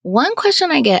One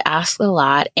question I get asked a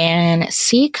lot and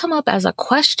see come up as a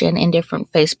question in different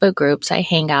Facebook groups I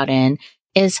hang out in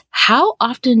is how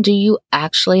often do you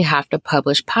actually have to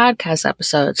publish podcast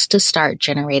episodes to start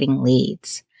generating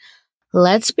leads?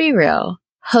 Let's be real.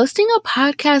 Hosting a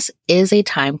podcast is a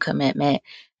time commitment.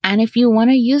 And if you want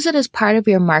to use it as part of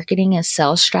your marketing and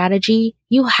sales strategy,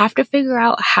 you have to figure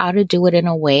out how to do it in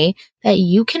a way that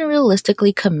you can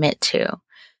realistically commit to.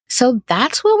 So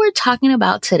that's what we're talking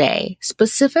about today.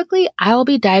 Specifically, I will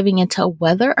be diving into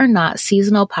whether or not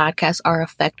seasonal podcasts are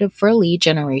effective for lead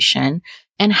generation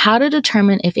and how to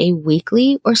determine if a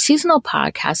weekly or seasonal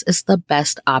podcast is the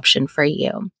best option for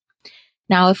you.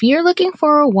 Now, if you're looking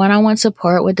for one-on-one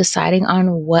support with deciding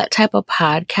on what type of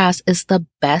podcast is the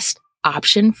best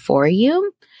option for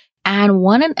you and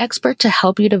want an expert to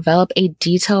help you develop a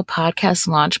detailed podcast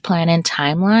launch plan and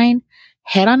timeline,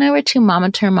 head on over to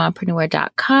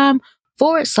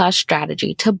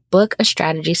mamaturnedmompreneur.com/strategy to book a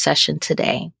strategy session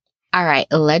today. All right,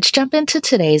 let's jump into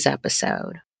today's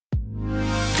episode.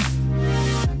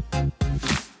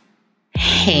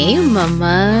 Hey,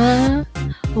 mama.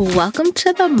 Welcome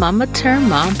to the Mama Turned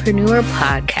Mompreneur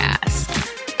podcast.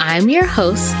 I'm your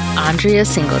host, Andrea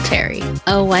Singletary,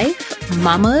 a wife,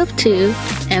 mama of two,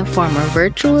 and former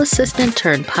virtual assistant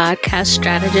turned podcast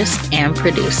strategist and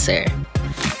producer.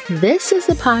 This is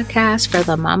a podcast for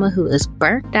the mama who is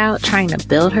burnt out trying to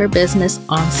build her business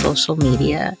on social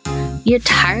media. You're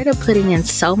tired of putting in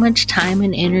so much time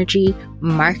and energy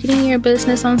marketing your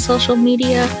business on social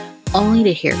media, only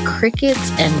to hear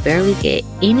crickets and barely get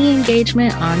any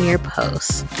engagement on your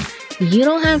posts. You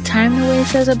don't have time to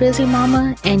waste as a busy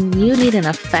mama, and you need an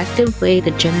effective way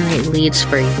to generate leads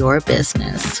for your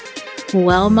business.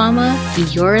 Well, mama,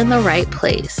 you're in the right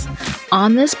place.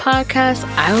 On this podcast,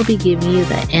 I will be giving you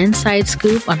the inside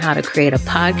scoop on how to create a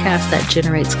podcast that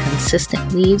generates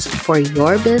consistent leads for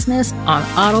your business on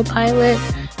autopilot,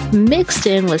 mixed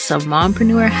in with some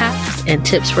mompreneur hacks and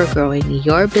tips for growing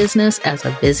your business as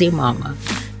a busy mama.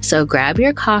 So grab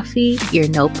your coffee, your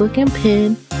notebook and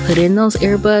pen, put in those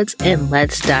earbuds, and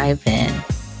let's dive in.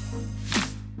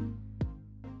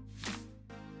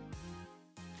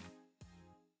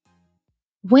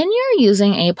 When you're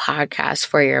using a podcast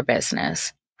for your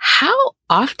business, how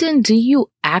often do you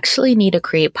actually need to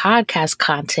create podcast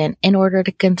content in order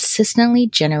to consistently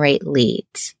generate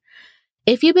leads?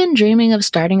 If you've been dreaming of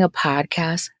starting a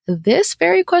podcast, this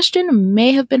very question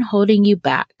may have been holding you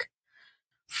back.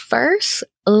 First,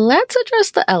 let's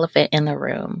address the elephant in the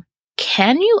room.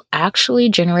 Can you actually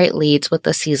generate leads with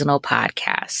a seasonal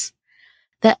podcast?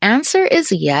 The answer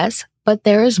is yes, but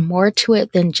there is more to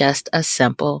it than just a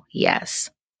simple yes.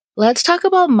 Let's talk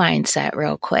about mindset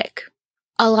real quick.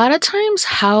 A lot of times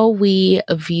how we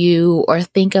view or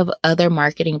think of other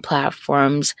marketing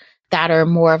platforms that are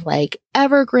more of like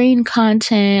evergreen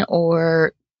content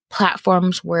or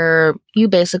platforms where you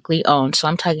basically own. So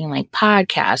I'm talking like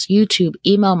podcasts, YouTube,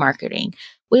 email marketing.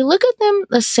 We look at them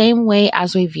the same way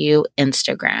as we view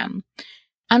Instagram.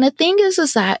 And the thing is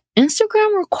that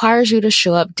Instagram requires you to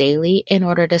show up daily in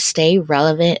order to stay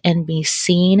relevant and be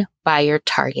seen by your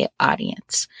target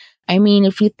audience. I mean,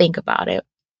 if you think about it,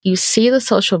 you see the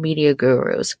social media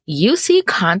gurus, you see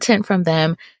content from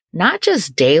them, not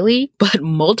just daily, but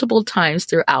multiple times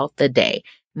throughout the day.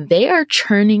 They are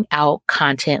churning out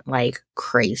content like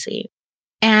crazy.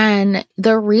 And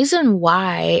the reason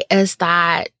why is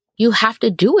that you have to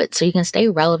do it so you can stay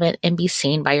relevant and be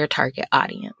seen by your target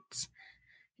audience.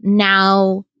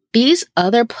 Now, these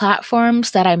other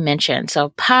platforms that I mentioned, so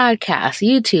podcasts,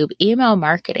 YouTube, email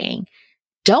marketing,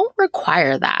 don't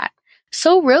require that.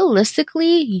 So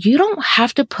realistically, you don't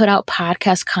have to put out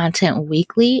podcast content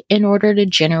weekly in order to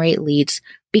generate leads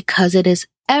because it is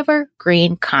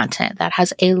evergreen content that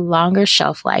has a longer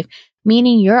shelf life,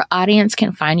 meaning your audience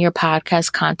can find your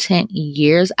podcast content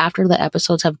years after the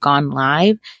episodes have gone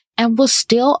live and will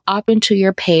still opt into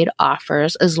your paid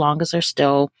offers as long as they're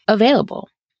still available.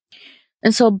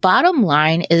 And so bottom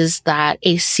line is that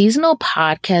a seasonal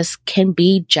podcast can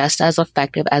be just as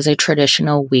effective as a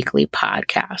traditional weekly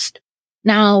podcast.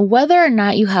 Now, whether or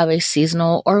not you have a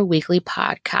seasonal or weekly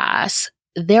podcast,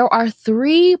 there are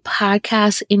 3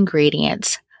 podcast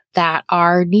ingredients that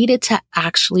are needed to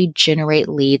actually generate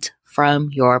leads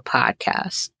from your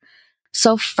podcast.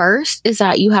 So first is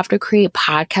that you have to create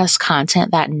podcast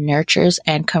content that nurtures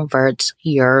and converts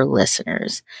your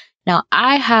listeners. Now,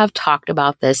 I have talked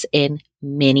about this in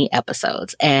many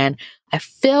episodes, and I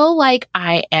feel like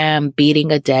I am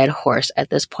beating a dead horse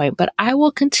at this point, but I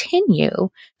will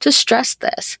continue to stress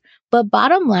this. But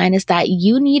bottom line is that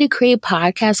you need to create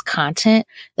podcast content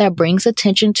that brings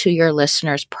attention to your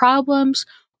listeners' problems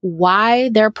why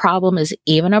their problem is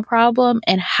even a problem,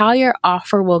 and how your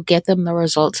offer will get them the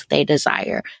results they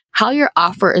desire, how your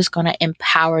offer is going to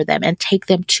empower them and take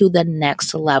them to the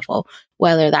next level,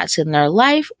 whether that's in their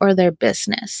life or their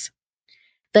business.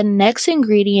 The next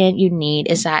ingredient you need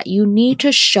is that you need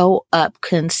to show up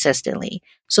consistently.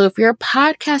 So if your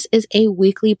podcast is a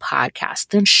weekly podcast,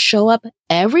 then show up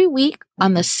every week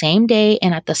on the same day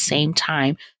and at the same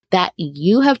time that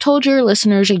you have told your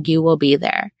listeners you will be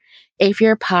there. If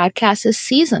your podcast is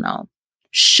seasonal,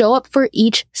 show up for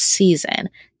each season.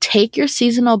 Take your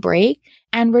seasonal break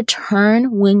and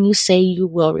return when you say you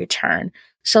will return.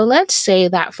 So let's say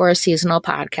that for a seasonal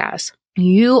podcast,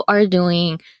 you are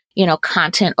doing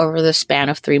content over the span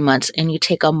of 3 months and you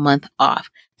take a month off,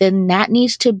 then that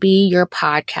needs to be your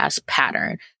podcast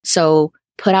pattern. So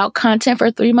put out content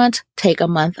for 3 months, take a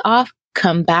month off,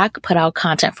 come back, put out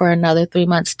content for another 3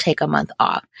 months, take a month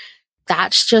off.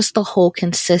 That's just the whole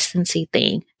consistency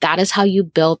thing. That is how you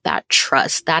build that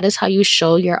trust. That is how you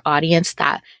show your audience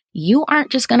that you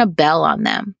aren't just going to bail on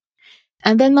them.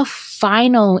 And then the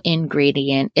final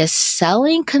ingredient is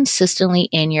selling consistently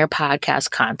in your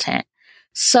podcast content.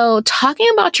 So talking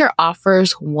about your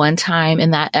offers one time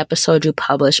in that episode you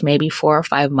published maybe 4 or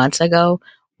 5 months ago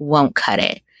won't cut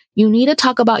it. You need to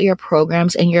talk about your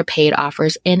programs and your paid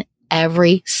offers in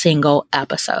every single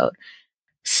episode.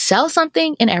 Sell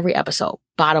something in every episode,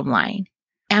 bottom line.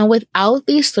 And without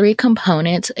these 3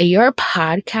 components, your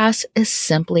podcast is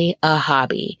simply a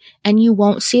hobby and you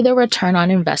won't see the return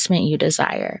on investment you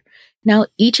desire. Now,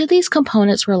 each of these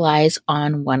components relies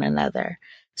on one another.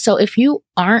 So if you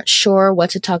aren't sure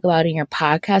what to talk about in your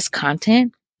podcast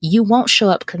content, you won't show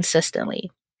up consistently.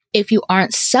 If you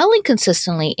aren't selling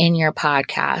consistently in your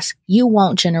podcast, you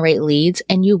won't generate leads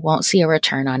and you won't see a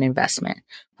return on investment,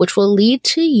 which will lead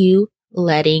to you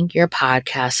letting your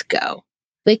podcast go.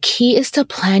 The key is to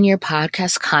plan your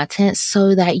podcast content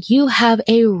so that you have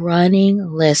a running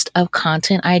list of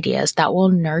content ideas that will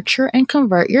nurture and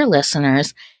convert your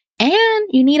listeners. And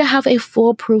you need to have a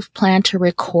foolproof plan to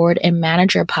record and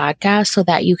manage your podcast so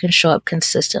that you can show up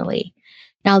consistently.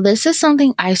 Now, this is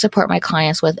something I support my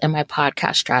clients with in my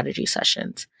podcast strategy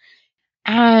sessions.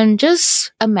 And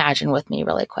just imagine with me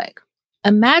really quick.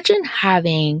 Imagine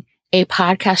having a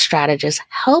podcast strategist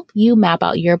help you map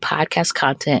out your podcast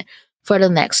content for the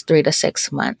next 3 to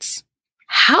 6 months.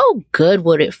 How good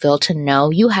would it feel to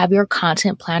know you have your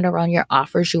content planned around your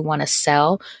offers you want to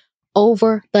sell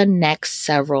over the next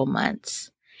several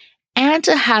months? And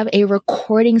to have a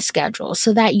recording schedule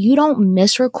so that you don't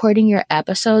miss recording your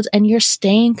episodes and you're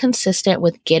staying consistent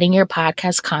with getting your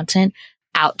podcast content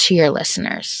out to your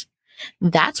listeners.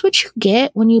 That's what you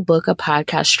get when you book a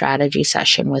podcast strategy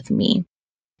session with me.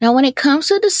 Now, when it comes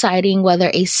to deciding whether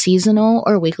a seasonal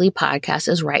or weekly podcast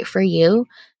is right for you,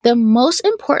 the most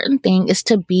important thing is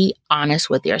to be honest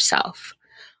with yourself.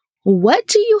 What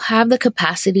do you have the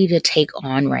capacity to take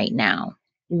on right now?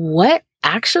 What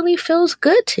actually feels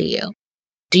good to you?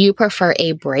 Do you prefer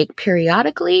a break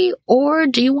periodically, or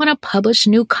do you want to publish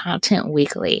new content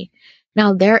weekly?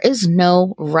 Now, there is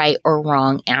no right or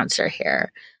wrong answer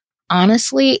here.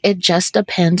 Honestly, it just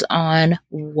depends on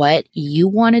what you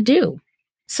want to do.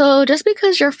 So just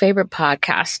because your favorite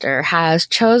podcaster has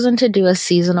chosen to do a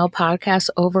seasonal podcast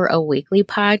over a weekly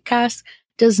podcast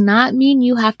does not mean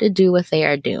you have to do what they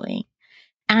are doing.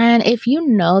 And if you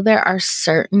know there are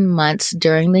certain months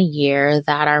during the year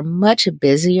that are much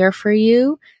busier for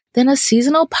you, then a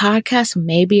seasonal podcast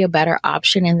may be a better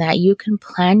option in that you can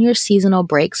plan your seasonal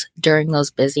breaks during those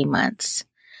busy months.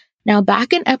 Now,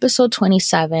 back in episode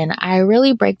 27, I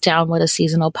really break down what a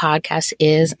seasonal podcast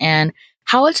is and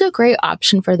how it's a great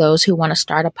option for those who want to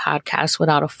start a podcast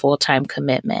without a full-time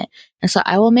commitment. And so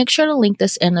I will make sure to link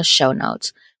this in the show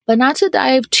notes. But not to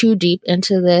dive too deep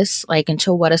into this, like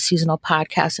into what a seasonal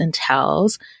podcast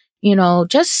entails,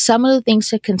 just some of the things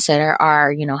to consider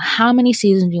are, how many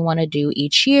seasons you want to do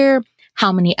each year,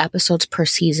 how many episodes per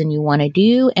season you want to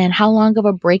do, and how long of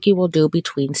a break you will do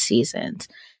between seasons.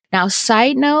 Now,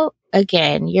 side note,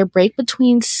 again, your break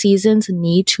between seasons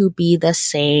need to be the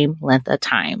same length of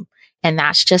time. And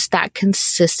that's just that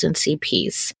consistency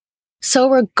piece. So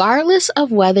regardless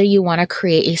of whether you want to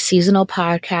create a seasonal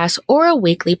podcast or a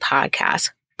weekly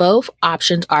podcast, both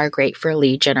options are great for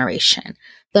lead generation.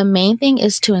 The main thing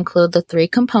is to include the 3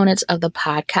 components of the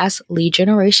podcast lead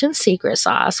generation secret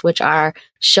sauce, which are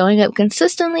showing up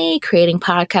consistently, creating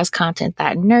podcast content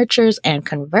that nurtures and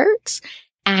converts,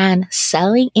 and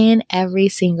selling in every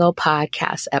single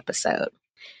podcast episode.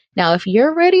 Now, if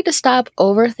you're ready to stop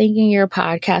overthinking your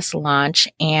podcast launch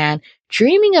and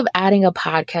dreaming of adding a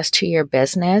podcast to your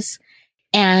business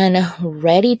and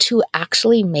ready to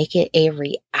actually make it a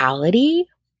reality,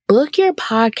 Book your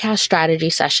podcast strategy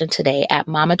session today at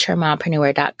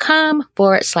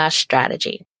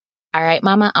mamaturnedmompreneur.com/strategy. All right,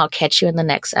 Mama, I'll catch you in the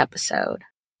next episode.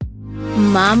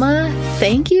 Mama,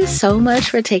 thank you so much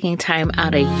for taking time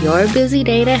out of your busy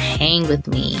day to hang with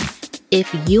me.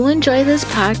 If you enjoy this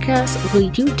podcast,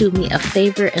 will you do me a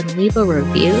favor and leave a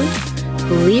review?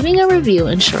 Leaving a review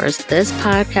ensures this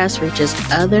podcast reaches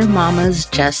other mamas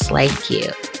just like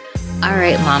you. All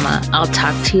right, Mama, I'll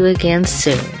talk to you again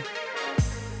soon.